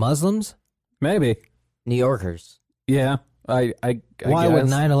Muslims? Maybe. New Yorkers. Yeah. I Why would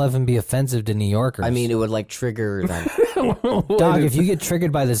guess. 9/11 be offensive to New Yorkers? I mean, it would like trigger them. dog, if you get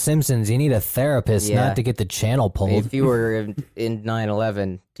triggered by The Simpsons, you need a therapist, Yeah. not to get the channel pulled. If you were in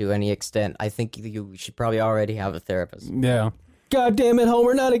 9/11 to any extent, I think you should probably already have a therapist. Yeah. God damn it,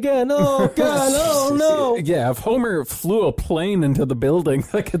 Homer, not again! Oh God, oh no! Yeah, if Homer flew a plane into the building,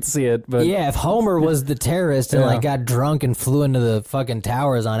 I could see it. But Yeah, if Homer was the terrorist and Yeah. like got drunk and flew into the fucking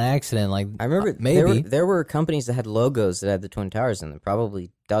towers on accident, like I remember maybe. there were companies that had logos that had the Twin Towers in them,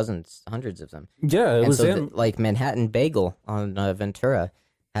 probably dozens, hundreds of them. yeah, it And was so, in. like Manhattan Bagel on Ventura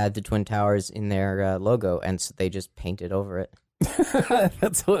had the Twin Towers in their logo, and so they just painted over it.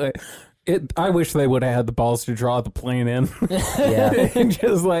 That's what I wish they would have had the balls to draw the plane in. Yeah. And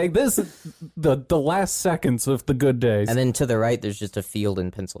just like this is the last seconds of the good days. And then to the right, there's just a field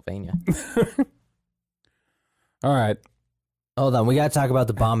in Pennsylvania. All right. Hold on, we gotta talk about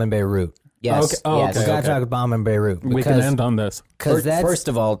the bomb in Beirut. Yes. Okay. Oh, yes. We okay. gotta talk about bomb in Beirut. We can end on this. Because that's First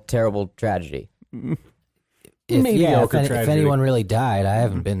of all, terrible tragedy. Mediocre if anyone really died, I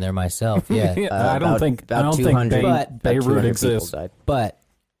haven't been there myself. Yeah, I don't think Beirut exists. but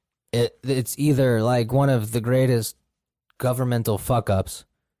it's either like one of the greatest governmental fuck ups,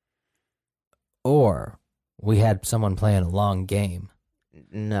 or we had someone playing a long game.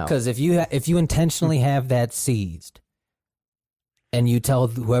 No, Because if you intentionally have that seized, and you tell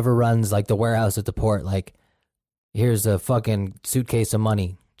whoever runs like the warehouse at the port, like, here's a fucking suitcase of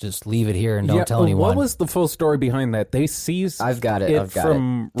money, just leave it here and don't tell anyone. What was the full story behind that? They seized. I've got it.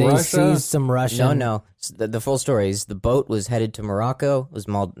 from They Russia. seized some Russian. No. The full story is the boat was headed to Morocco. It was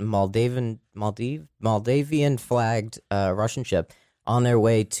Maldivian flagged Russian ship on their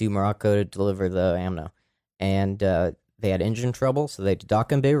way to Morocco to deliver the ammo, and they had engine trouble, so they had to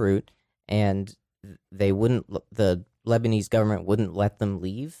dock in Beirut, and they wouldn't. The Lebanese government wouldn't let them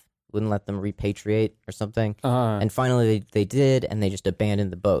leave, wouldn't let them repatriate or something, and finally they did, and they just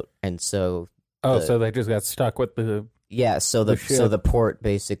abandoned the boat, and so. So they just got stuck with the. Yeah, so the port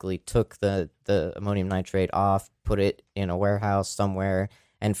basically took the ammonium nitrate off, put it in a warehouse somewhere,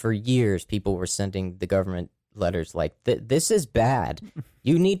 and for years people were sending the government letters like, "This is bad.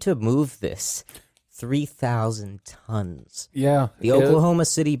 You need to move this." 3,000 tons. Yeah, The Oklahoma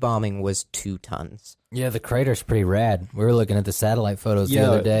City bombing was 2 tons. Yeah, the crater's pretty rad. We were looking at the satellite photos the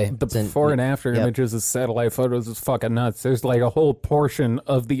other day. The before and after images of satellite photos is fucking nuts. There's like a whole portion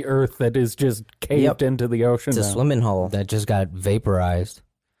of the Earth that is just caved into the ocean. It's a now. swimming hole. That just got vaporized.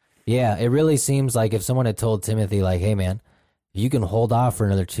 Yeah, it really seems like if someone had told Timothy, like, hey, man, you can hold off for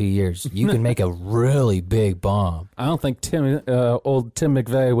another 2 years. You can make a really big bomb. I don't think old Tim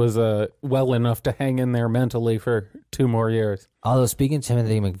McVeigh was well enough to hang in there mentally for 2 more years. Although, speaking of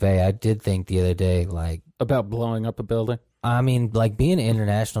Timothy McVeigh, I did think the other day, like, About blowing up a building. I mean, like, being an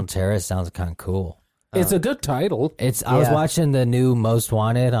international terrorist sounds kind of cool. It's a good title. I was watching the new Most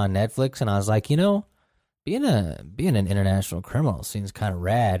Wanted on Netflix, and I was like, you know, being an international criminal seems kind of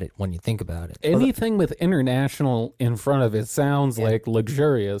rad when you think about it. Anything with international in front of it sounds like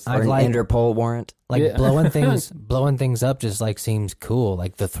luxurious. Or an Interpol warrant. Like blowing things up just like seems cool,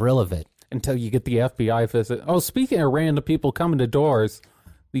 like the thrill of it. Until you get the FBI visit. Oh, speaking of random people coming to doors,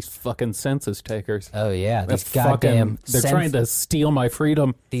 these fucking census takers. Oh yeah, these They're goddamn trying to steal my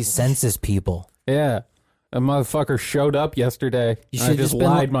freedom. these census people. Yeah. A motherfucker showed up yesterday. You I should've just just been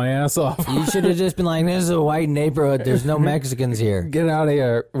lied like- my ass off. You should have just been like, "This is a white neighborhood. There's no Mexicans here." Get out of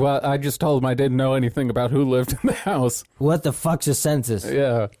here. Well, I just told him I didn't know anything about who lived in the house. What the fuck's a census?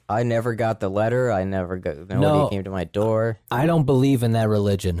 Yeah. I never got the letter. I never got. Nobody No. came to my door. I don't believe in that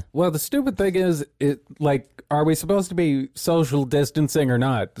religion. Well, the stupid thing is, are we supposed to be social distancing or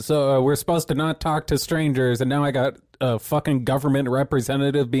not? So we're supposed to not talk to strangers, and now I got a fucking government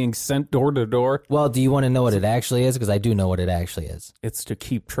representative being sent door to door. Well, do you want to know what it actually is? Because I do know what it actually is. It's to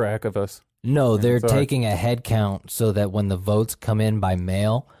keep track of us. No, they're Sorry. taking a head count so that when the votes come in by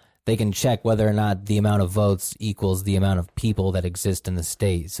mail, they can check whether or not the amount of votes equals the amount of people that exist in the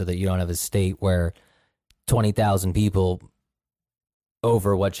state, so that you don't have a state where 20,000 people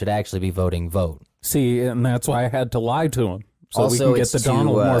over what should actually be voting vote. See, and that's why I had to lie to him. So Also, we can get it's the to,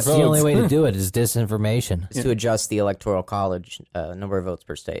 Donald more it's votes. The only way to do it is disinformation. It's to adjust the electoral college number of votes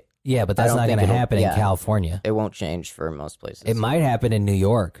per state. Yeah, but I that's don't not think going to it'll- happen yeah. in California. It won't change for most places. It might happen in New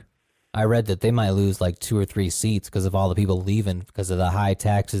York. I read that they might lose like 2 or 3 seats because of all the people leaving because of the high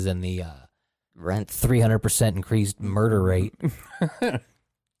taxes and the Rent. 300% increased murder rate.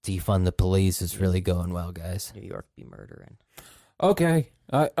 Defund the police is really going well, guys. New York be murdering. Okay,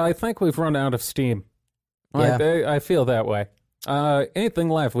 I think we've run out of steam. Yeah. I feel that way. Anything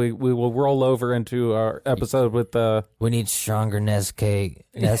left, we will roll over into our episode with We need stronger Nescafe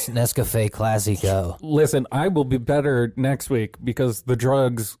Classico. Listen, I will be better next week because the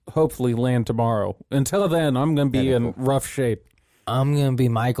drugs hopefully land tomorrow. Until then, I'm going to be in rough shape. I'm going to be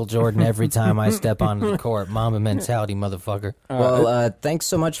Michael Jordan every time I step onto the court. Mamba mentality, motherfucker. Well, thanks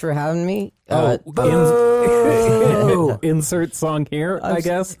so much for having me. Insert song here, I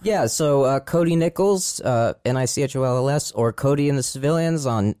guess. Yeah, so Cody Nichols, Nichols, or Cody and the Civilians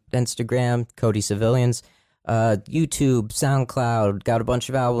on Instagram, Cody Civilians, YouTube, SoundCloud, got a bunch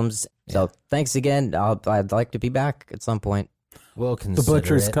of albums. So thanks again. I'd like to be back at some point. We'll The consider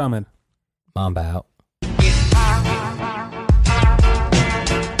butcher's it. coming. Mamba out.